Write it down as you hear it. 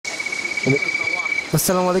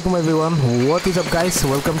Assalamualaikum everyone. What is up guys?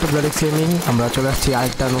 Welcome to Mirage Gaming. আমরা চলে আসছি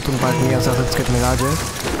আরেকটা নতুন পার্ট নিয়ে সাবস্ক্রাইব Mirage এর।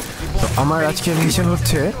 তো আমার আজকের মিশন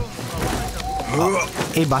হচ্ছে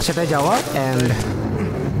এই বাসাটায় যাওয়া এন্ড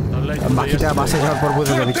বাকিটা বাসে যাওয়ার পর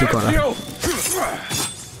বোঝা যাবে কি করা।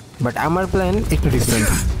 বাট আমার প্ল্যান একটু ডিফারেন্ট।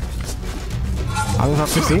 আমি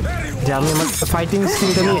ভাবতেছি যে আমি আমার ফাইটিং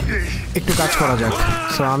স্কিলটা নিয়ে একটু কাজ করা যাক।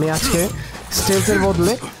 সো আমি আজকে স্টেলথের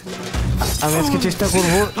বদলে আমি আজকে চেষ্টা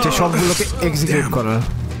করব যে সবগুলোকে এক্সিকিউট করার।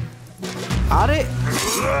 আরে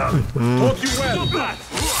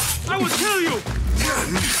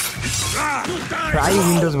প্রায়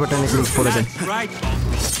উইন্ডোজ বাটনে ক্লিক করে দেন।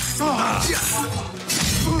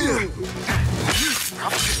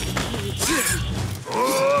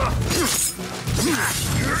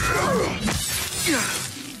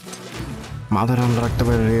 মাথার আমরা রাখতে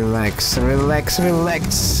পারি রিল্যাক্স রিল্যাক্স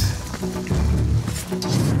রিল্যাক্স।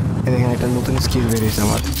 এখানে একটা নতুন স্কিল বেরিয়েছে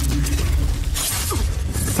আমার।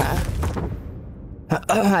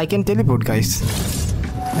 I can teleport guys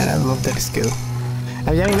and I love that skill.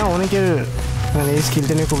 আমি জানি না অনেকের মানে এই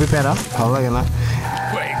স্কিলটা নিয়ে খুবই প্যারা, ভালো লাগে না,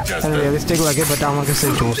 রিয়েলিস্টিক লাগে, বাট আমার কাছে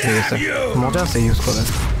জোস লেগেছে, মজা আছে ইউজ করে।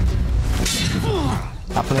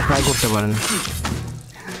 আপনারা ট্রাই করতে পারেন।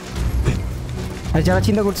 আর যারা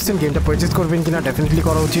চিন্তা করতেছেন গেমটা পারচেজ করবেন কিনা, ডেফিনেটলি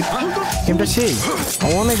করা উচিত। গেমটা সেই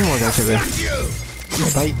অনেক মজা আছে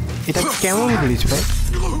ভাই। এটা কেমন গ্লিচ ভাই?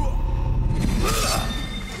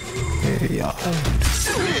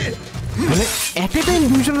 মানে এট এ টাইম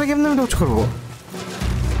দুইজনের কেমন আমি ডজ করবো?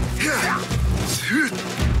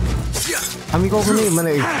 আমি কখনই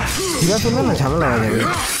মানে ঘিরা চললে না ঝামেলা হয়ে যাবে,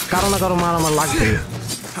 কারো না কারো মার আমার লাগবে।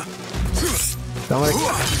 আমার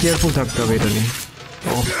কেয়ারফুল থাকতে হবে এটা নিয়ে।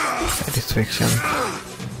 ও স্যাটিসফ্যাকশন,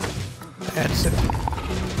 দ্যাটস ইট।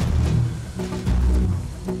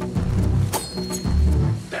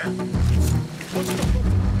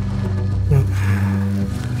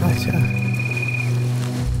 আচ্ছা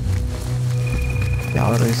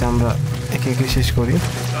যাওয়ার রয়েছে, আমরা একে একে শেষ করি।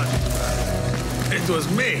 It was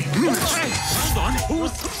me. Hey, hold on.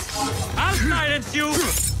 I'll silence you.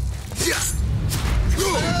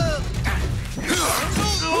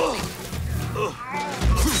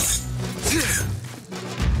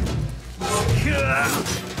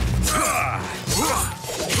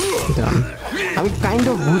 আমি কাইন্ড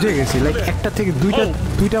অফ বুঝে গেছি, লাইক একটা থেকে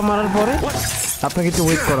দুইটা মারার পরে আপনাকে একটু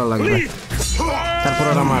ওয়েট করা লাগবে, তারপর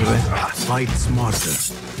ওরা মারবে। Fight smarter.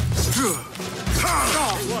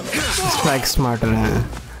 Strike smarter, হ্যাঁ।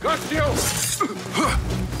 Got you.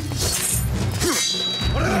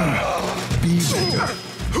 Be better.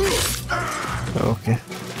 Okay.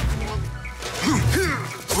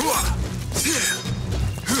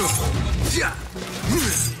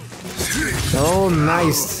 Oh,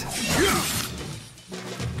 nice.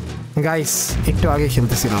 Guys, একটু আগে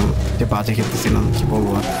খেলতেছিলাম, যে বাজে খেলতেছিলাম, কি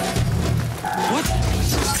বলবো আর।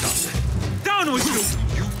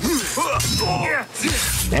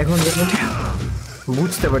 এখন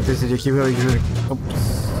বুঝতে পারতেছি যে কিভাবে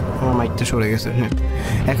আমার মাইকটা সরে গেছে। হ্যাঁ,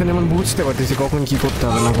 এখন এমন বুঝতে পারতেছি কখন কি করতে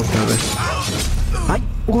হবে না করতে হবে। ভাই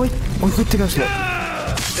ওই ওই করতে আসলো,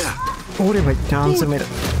 ওরে ভাই চান্স মেরে।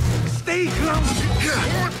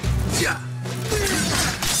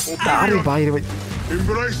 আরে বাইরে ভাই,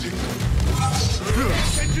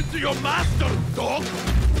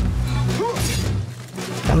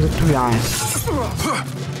 তুই আয়।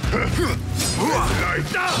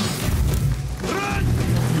 Run,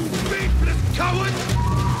 you faithless coward!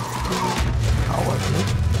 Coward.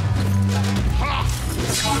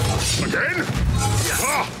 Again?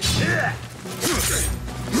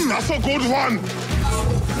 That's a good one.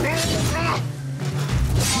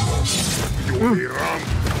 You be wrong.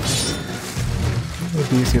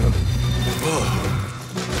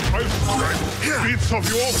 I'll strike bits of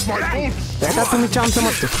you off my boots. এটা তুমি চান্স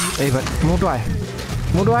মারতে। এইবার মোটো আয়,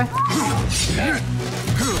 মোটো আয়।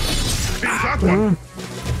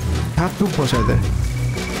 হাত টুক বসায় দে।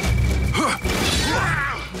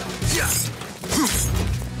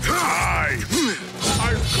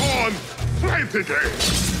 I've gone right again.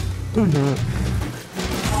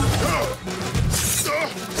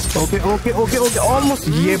 Okay, almost.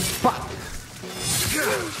 Yep.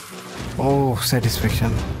 Oh,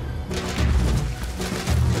 satisfaction.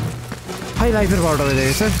 High লাইফের বারোটা বেজে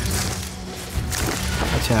গেছে।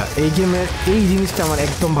 আচ্ছা, এই গেমের এই জিনিসটা আমার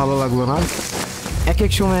একদম ভালো লাগলো না। এক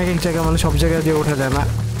এক সময় এক এক জায়গায়, মানে সব জায়গায় দিয়ে ওঠা যায় না।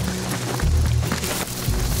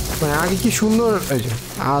 মানে আগে কি সুন্দর,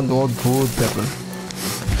 অদ্ভুত ব্যাপার।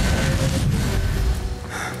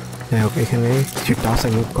 যাই হোক, এখানে কিছু টাস্ক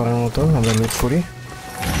মিট করার মতো আমরা মিট করি।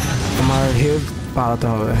 আমার হেলথ বাড়াতে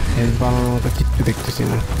হবে, হেলথ বাড়ানোর মতো কিচ্ছু দেখতেছি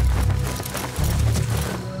না।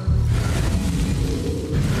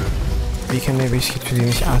 এখানে বেশ কিছু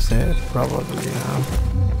জিনিস আছে প্রবাবলি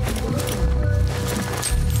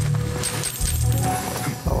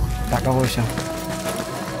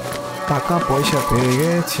টাকা পয়সা পেয়ে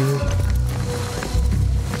গেছি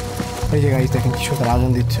এই যে গাইস দেখেন কি সুন্দর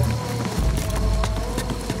আজান দিচ্ছে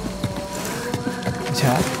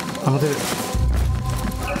আচ্ছা আমাদের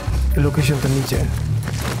লোকেশনটা নিচে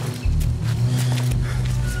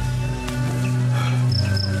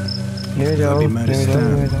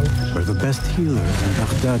where the best healers in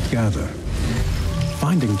Baghdad gather.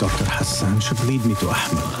 Finding Dr. Hassan should lead me to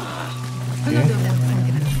Ahmed.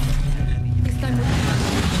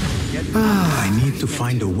 I need to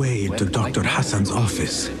find a way into Dr. Hassan's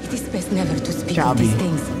office. It is best never to speak of these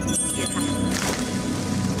things.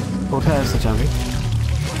 কোথায় আছে চাবি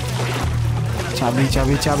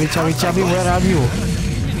where are you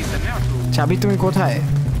চাবি তুমি কোথায়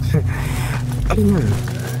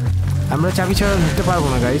আমরা চাবি ছাড়া ঢুকতে পারবো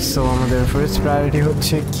না গাইস সো আমাদের ফার্স্ট প্রায়োরিটি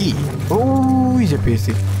হচ্ছে কি ওই যে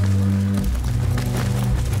পেয়েছি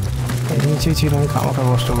নিচেই ছিল আমি খামাখা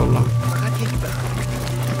কষ্ট করলাম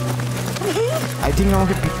আই থিঙ্ক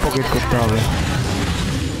আমাকে পিক পকেট করতে হবে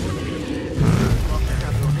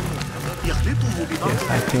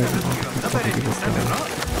I think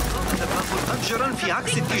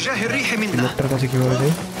লোকটার কাছে কিভাবে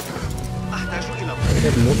যাই এটা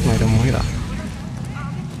লোক না এটা মহিলা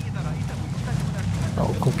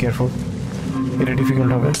খুব কেয়ারফুল এটা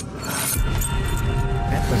ডিফিকাল্ট হবে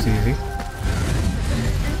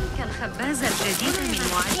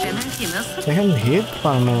এখানে হেল্প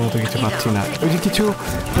বাড়ানোর মতো কিছু পাচ্ছি না ওই যে কিছু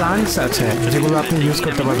প্লান্টস আছে যেগুলো আপনি ইউজ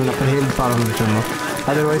করতে পারবেন আপনার হেল্প বাড়ানোর জন্য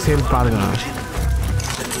আদারওয়াইজ হেল্প পারবে না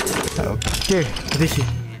ওকে দেখি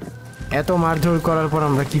এত মারধর করার পর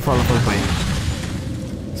আমরা কি ফলাফল পাই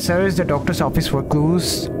search the doctor's office for clues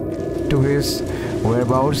to his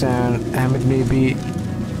whereabouts and Ahmed may be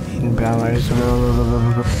in Bangladesh.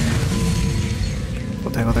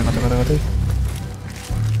 কোথায়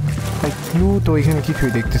clue তো এখানে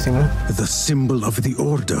কিছুই দেখতেছি না The symbol of the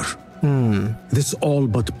order. This all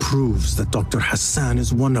but proves that Dr. Hassan is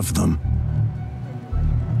one of them.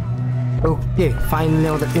 Okay, finally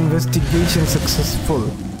our investigation successful.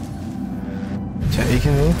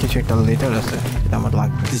 এখানে কিছু একটা letter আছে এটা আমার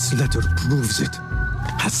লাগবে This letter proves it.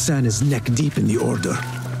 Hassan is neck deep in the order.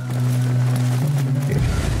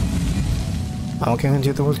 আমাকে এখন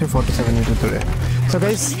যেতে বলছে 47 মিনিট ধরে সো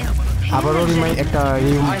গাইস আবারও একটা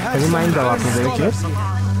রিমাইন্ড দাও আপনাদেরকে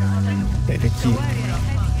এটা কি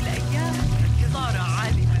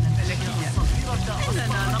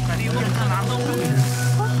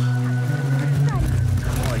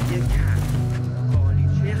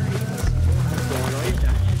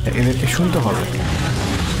এদেরকে শুনতে হবে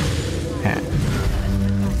হ্যাঁ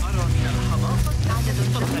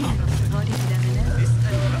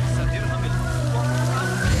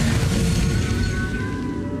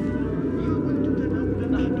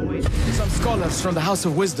Some scholars from the House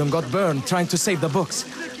of Wisdom got burned trying to save the books.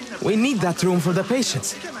 We need that room for the patients.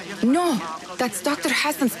 No, that's Dr.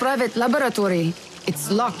 Hassan's private laboratory.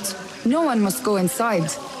 It's locked. No one must go inside.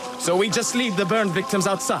 So we just leave the burned victims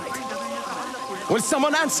outside. Will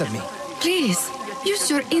someone answer me? Please, use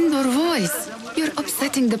your indoor voice. You're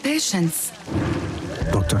upsetting the patients.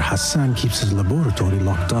 Dr. Hassan keeps his laboratory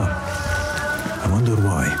locked up. I wonder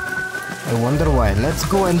why. Let's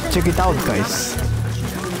go and check it out, guys.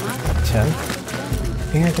 আচ্ছা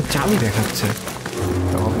এখানে একটা চাবি দেখাচ্ছে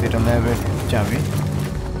এটা ল্যাবের চাবি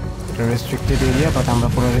এটা restricted area but আমরা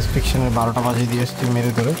পুরো রেস্ট্রিকশনের 12টা বাজিয়ে দিয়ে এসেছি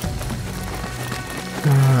মেরে ধরে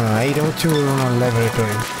এইটা হচ্ছে ওনার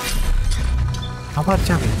ল্যাবরেটরি আবার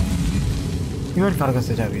চাবি এবার কার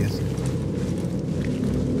কাছে চাবি আছে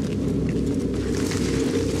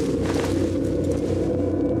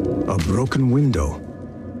A broken window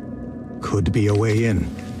could be a way in.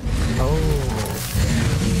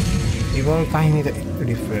 এবার কাহিনীটা একটু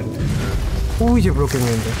ডিফারেন্ট ওই যে broken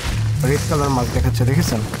window red colour mark দেখাচ্ছে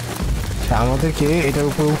দেখেছেন আমাদেরকে এটার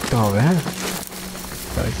উপর উঠতে হবে হ্যাঁ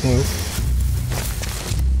আই থিঙ্ক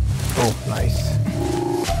ও নাইস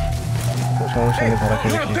সমস্যা নেই ধরা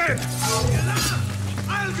করে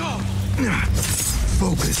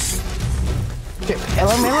Focus.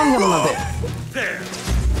 এলাম গেল না দে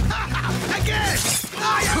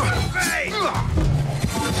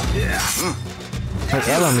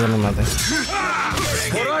এলাম গেল না দে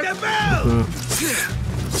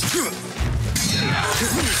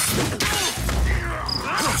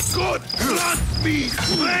Good blood me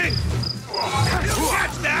strength!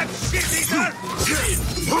 Catch that shit, eater!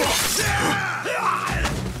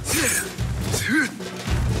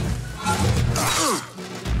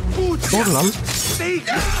 করলাম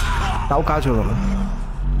তাও কাজ হলো না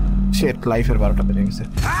শিট, লাইফের 12টা বেজে গেছে।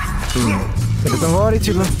 এটা তো হওয়ারই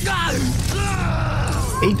ছিল,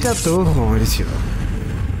 এইটা তো হওয়ারই ছিল।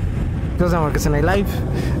 বিকজ আমার কাছে নাই লাইফ,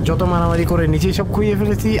 যত মারামারি করে নিজেই সব খুইয়ে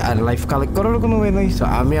ফেলেছি, আর লাইফ কালেক্ট করারও কোনো ওয়ে নাই। সো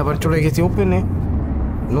আমি আবার চলে গেছি ওপেনে,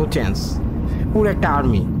 নো চান্স। পুরো একটা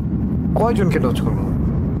আর্মি, কয়জনকে ডজ করবো,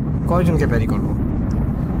 কয়জনকে প্যারি করবো?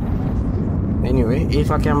 এনিওয়ে, এই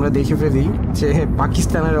ফাঁকে আমরা দেখে ফেলি যে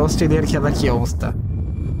পাকিস্তানের অস্ট্রেলিয়ার খেলা কি অবস্থা।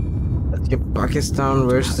 আজকে পাকিস্তান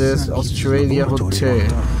ভার্সেস অস্ট্রেলিয়া হচ্ছে।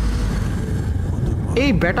 এই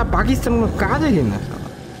বেটা পাকিস্তান কোনো কাজে কিনা,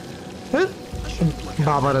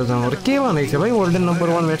 বাবার জামার কে বানাইছে ভাই ওয়ার্ল্ডের নম্বর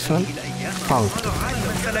 1 ব্যাটসম্যান? ফাউল।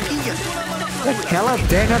 খেলা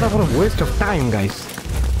দেখাটা পুরো ওয়েস্ট অফ টাইম গাইস।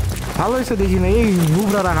 ভালো হয়েছে দেখি না, এই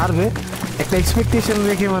নুবরারা হারবে একটা এক্সপেকটেশন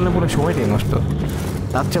রেখে, মানে পুরো সময়টাই নষ্ট।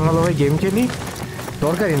 তার চেয়ে ভালো ভাই গেম খেলি,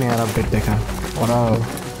 দরকারই নেই আর আপডেট দেখা, ওরা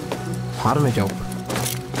হারমে যাও।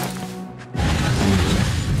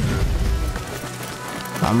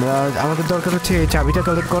 আমাদের দরকার হচ্ছে এই চাবিটা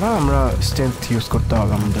কালেক্ট করা, আমরা স্ট্রেংথ ইউজ করতে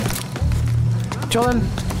হবে আমাদের। চলেন,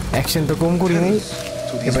 অ্যাকশন তো কম করি নেই,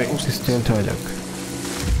 এবার স্ট্রেংথ হয়ে যাক।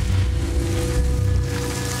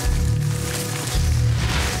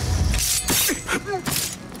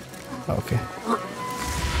 ওকে,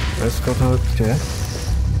 ফার্স্ট কথা হচ্ছে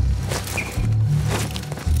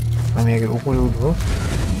আমি আগে উপরে উঠবো,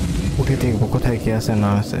 উঠে দেখবো কোথায় কি আছে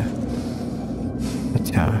না আছে।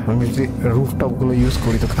 আচ্ছা, আমি যদি রুফটপগুলো ইউজ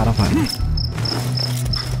করি তো খারাপ হয় না।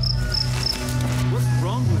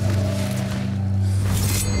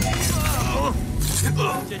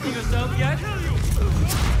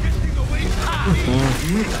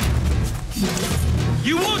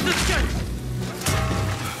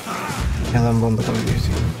 খেলাম বন্ধ করে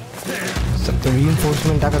দিয়েছি। তো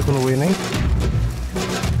রিইনফোর্সমেন্ট টাকার কোনো ওয়ে নাই।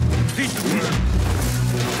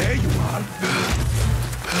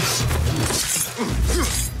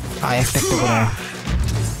 একটা একটা করে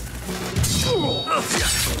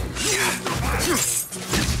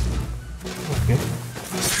ওকে।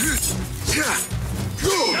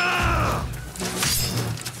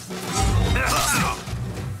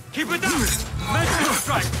 Keep it down! Mental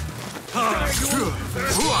strike!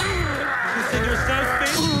 Listen yourself,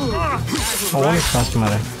 bitch! অনেক ফাস্ট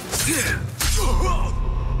মারে।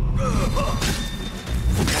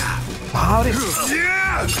 আরে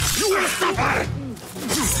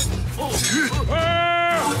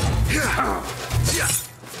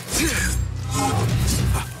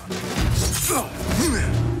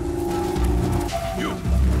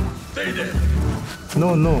Stay there!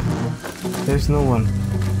 no, there's no one.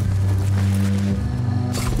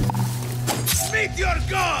 Meet your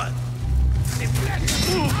god!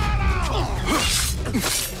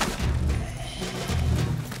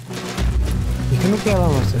 এখানে কি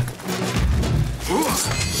আরাম আছে?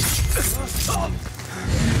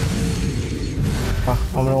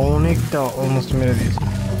 আমরা অনেকটা অলমোস্ট মেরে দিয়েছি।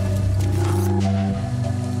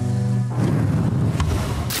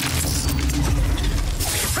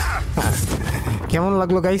 কেমন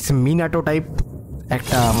লাগলো গাইস? মিনাটো টাইপ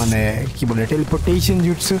একটা, মানে কি বলে, টেলিপোর্টেশন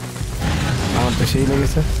জুটসু। আমার তো সেই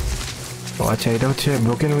লেগেছে। ও আচ্ছা, এটা হচ্ছে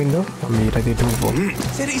ব্রোকেন উইন্ডো, আমি এটাকে ঢুকবো।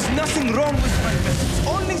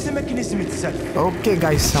 ওকে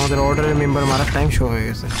গাইস, আমাদের অর্ডারের মেম্বার মারার টাইম শো হয়ে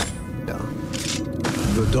গেছে।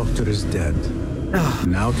 The doctor is dead.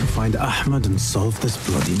 Now to find Ahmed and solve this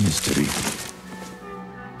bloody mystery.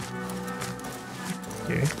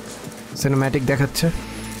 Okay. Cinematic দেখাচ্ছে।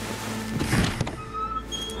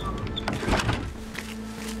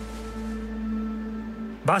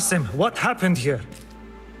 Basim, what happened here?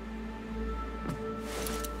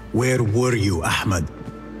 Where were you, Ahmed?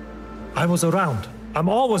 I was around. I'm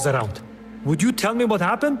always around. Would you tell me what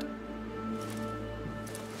happened?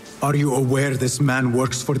 Are you aware this man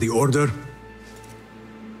works for the Order?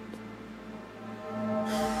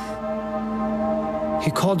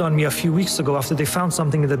 He called on me a few weeks ago after they found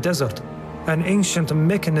something in the desert. An ancient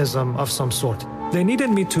mechanism of some sort. They needed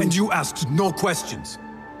me to... And you asked no questions?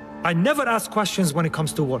 I never ask questions when it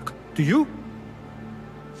comes to work. Do you?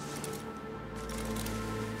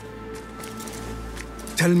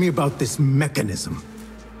 Tell me about this mechanism.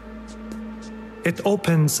 It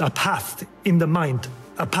opens a path in the mind,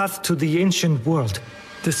 a path to the ancient world.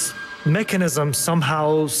 This mechanism somehow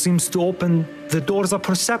seems to open the doors of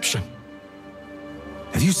perception.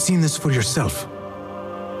 Have you seen this for yourself?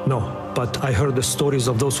 No, but I heard the stories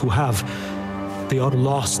of those who have. They are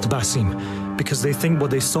lost, Basim, because they think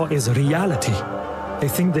what they saw is reality.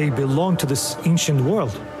 They think they belong to this ancient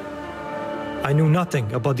world. I knew nothing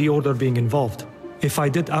about the Order being involved. If I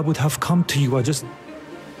did, I would have come to you.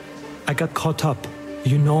 I got caught up.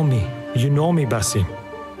 You know me, Basim.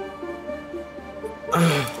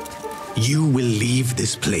 You will leave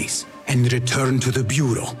this place and return to the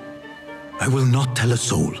Bureau. I will not tell a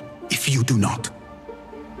soul if you do not.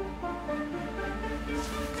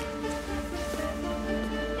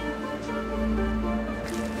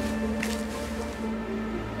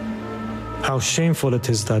 How shameful it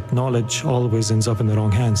is that knowledge always ends up in the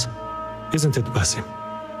wrong hands. Isn't it, Basim?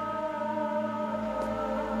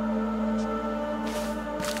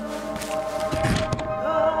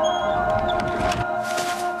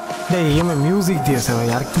 এই গেমে music দিয়েছে ভাই,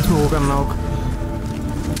 আর কিছু হোক আর না হোক।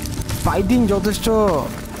 Fighting যথেষ্ট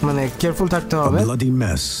মানে কেয়ারফুল থাকতে হবে। A bloody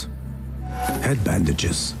mess. Head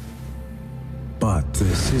bandages. But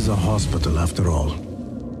this is a hospital after all.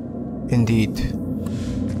 Indeed.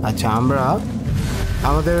 আচ্ছা,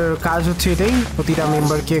 আমাদের কাজ হচ্ছে এটাই, প্রতিটা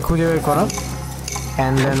মেম্বারকে খুঁজে বের করা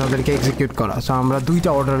অ্যান্ড দেন ওদেরকে এক্সিকিউট করা। সো আমরা 2টা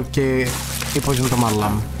অর্ডারকে এ পর্যন্ত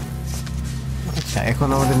মারলাম। আচ্ছা, এখন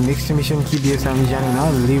আমাদের নেক্সট মিশন কি দিয়েছে আমি জানি না।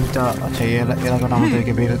 লিভটা, আচ্ছা এই এলাকাটা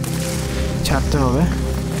আমাদেরকে বের ছাড়তে হবে।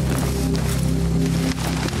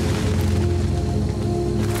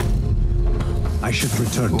 I should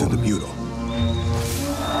return to the bureau.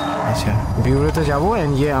 আচ্ছা, বিউরোতে যাবো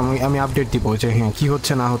অ্যান্ড আমি আপডেট দিব যে হ্যাঁ কী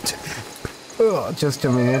হচ্ছে না হচ্ছে। জাস্ট আ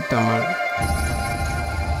মিনিট, আমার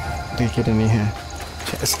দেখে নিই। হ্যাঁ,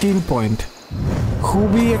 স্কিল পয়েন্ট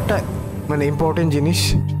খুবই একটা মানে ইম্পর্টেন্ট জিনিস।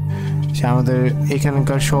 সে আমাদের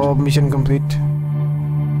এখানকার সব মিশন কমপ্লিট।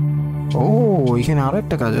 ও, এখানে আরো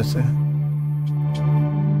একটা কাজ আছে,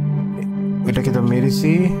 এটাকে তো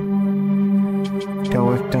মেরেছি। এটাও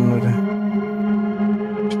একটা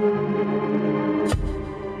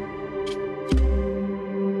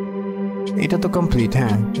এটা তো কমপ্লিট।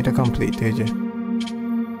 হ্যাঁ, এটা কমপ্লিট। এই যে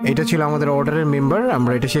এটা ছিল আমাদের অর্ডারের মেম্বার,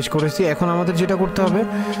 আমরা এটা শেষ করেছি। এখন আমাদের যেটা করতে হবে,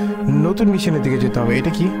 নতুন মিশনের দিকে যেতে হবে।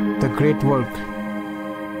 এটা কি? The great work.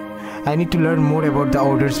 I need to learn more about the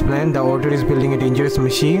Order's plan. The Order is building a dangerous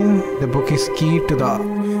machine. The book is key to the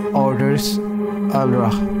Order's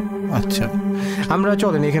Al-Rah. আচ্ছা, আমরা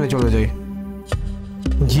চলেন এখানে চলে যাই।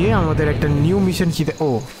 যে আমাদের একটা নিউ মিশন কি, ও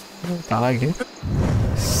তার আগে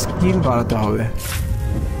স্কিল বাড়াতে হবে।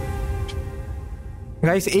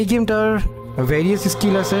 গাইস, এই গেমটার ভ্যারিয়াস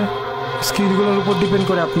স্কিল আছে। স্কিলগুলোর উপর ডিপেন্ড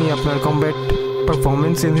করে আপনি আপনার কমব্যাট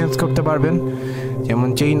পারফরমেন্স এনহ্যান্স করতে পারবেন। যেমন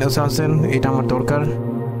চেইন অ্যাসাসিন, এটা আমার দরকার।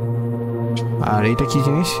 আর এটা কি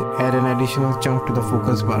জিনিস? Add an additional chunk to the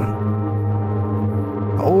focus বার।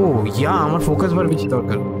 ও ইয়া, আমার ফোকাস বার বেশি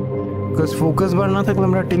দরকার, বিকজ ফোকাস বার না থাকলে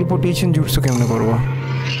আমরা টেলিপোর্টেশন জুটসু কেমনে করবো।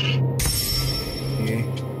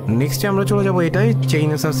 নেক্সটে আমরা চলে যাবো এটাই, chain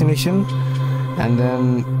assassination and then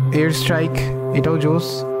air strike. এটাও জোস,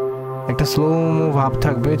 একটা স্লো ভাব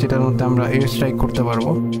থাকবে যেটার মধ্যে আমরা এয়ার স্ট্রাইক করতে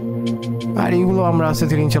পারবো। আর এইগুলো আমরা আস্তে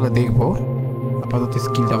ধীরে ইনশাল্লাহ দেখবো। আপাতত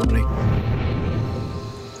স্কিলটা বাড়াই।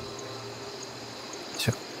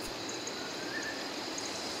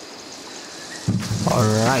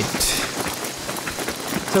 অলরাইট,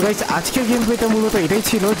 সো গাইস, আজকের গেম প্লেটা মূলত এটাই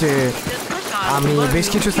ছিল যে আমি বেশ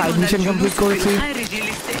কিছু সাইড মিশন কমপ্লিট করেছি।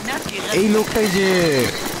 এই লোকটাই যে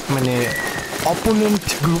মানে অপোনেন্ট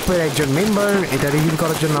গ্রুপের একজন মেম্বার, এটা রিভিল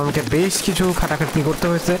করার জন্য আমাকে বেশ কিছু খাটাখাটনি করতে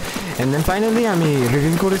হয়েছে। অ্যান্ড দেন ফাইনালি আমি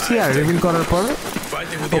রিভিল করেছি। আর রিভিল করার পর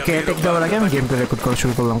ওকে অ্যাটাক দেওয়ার আগে আমি গেমটা রেকর্ড করা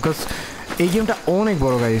শুরু করলাম, বিকজ এই গেমটা অনেক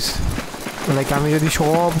বড় গাইস। লাইক আমি যদি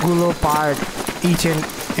সবগুলো পার্ট ইচ অ্যান্ড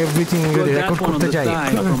এভরিথিং যদি রেকর্ড করতে যাই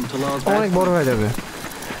অনেক বড় হয়ে যাবে।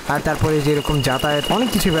 আর তারপরে যেরকম যাতায়াত অনেক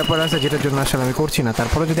কিছু ব্যাপার আছে যেটার জন্য আসলে আমি করছি না।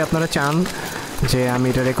 তারপরে যদি আপনারা চান যে আমি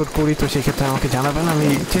এটা রেকর্ড করি, তো সেক্ষেত্রে আমাকে জানাবেন, আমি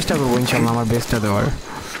চেষ্টা করবো ইনশাল্লাহ আমার বেস্টটা দেওয়ার।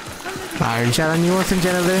 আর যারা নিউ আছেন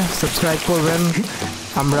চ্যানেলে, সাবস্ক্রাইব করবেন।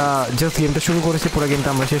 আমরা জাস্ট গেমটা শুরু করেছি, পুরো গেমটা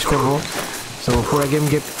আমরা শেষ করবো। সো পুরো গেম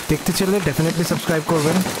দেখতে চাইলে ডেফিনেটলি সাবস্ক্রাইব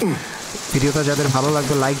করবেন। ভিডিওটা যাদের ভালো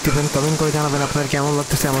লাগবে লাইক দেবেন, কমেন্ট করে জানাবেন আপনার কেমন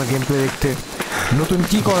লাগতেছে আমার গেম প্লে দেখতে, নতুন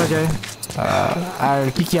কি করা যায় আর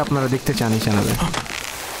কি আপনারা দেখতে চান এই চ্যানেলে।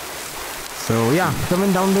 So yeah,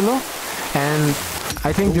 comment down below, and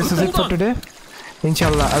I think this is it for today.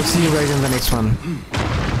 Inshallah, I'll see you guys in the next one.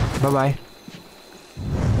 Bye bye.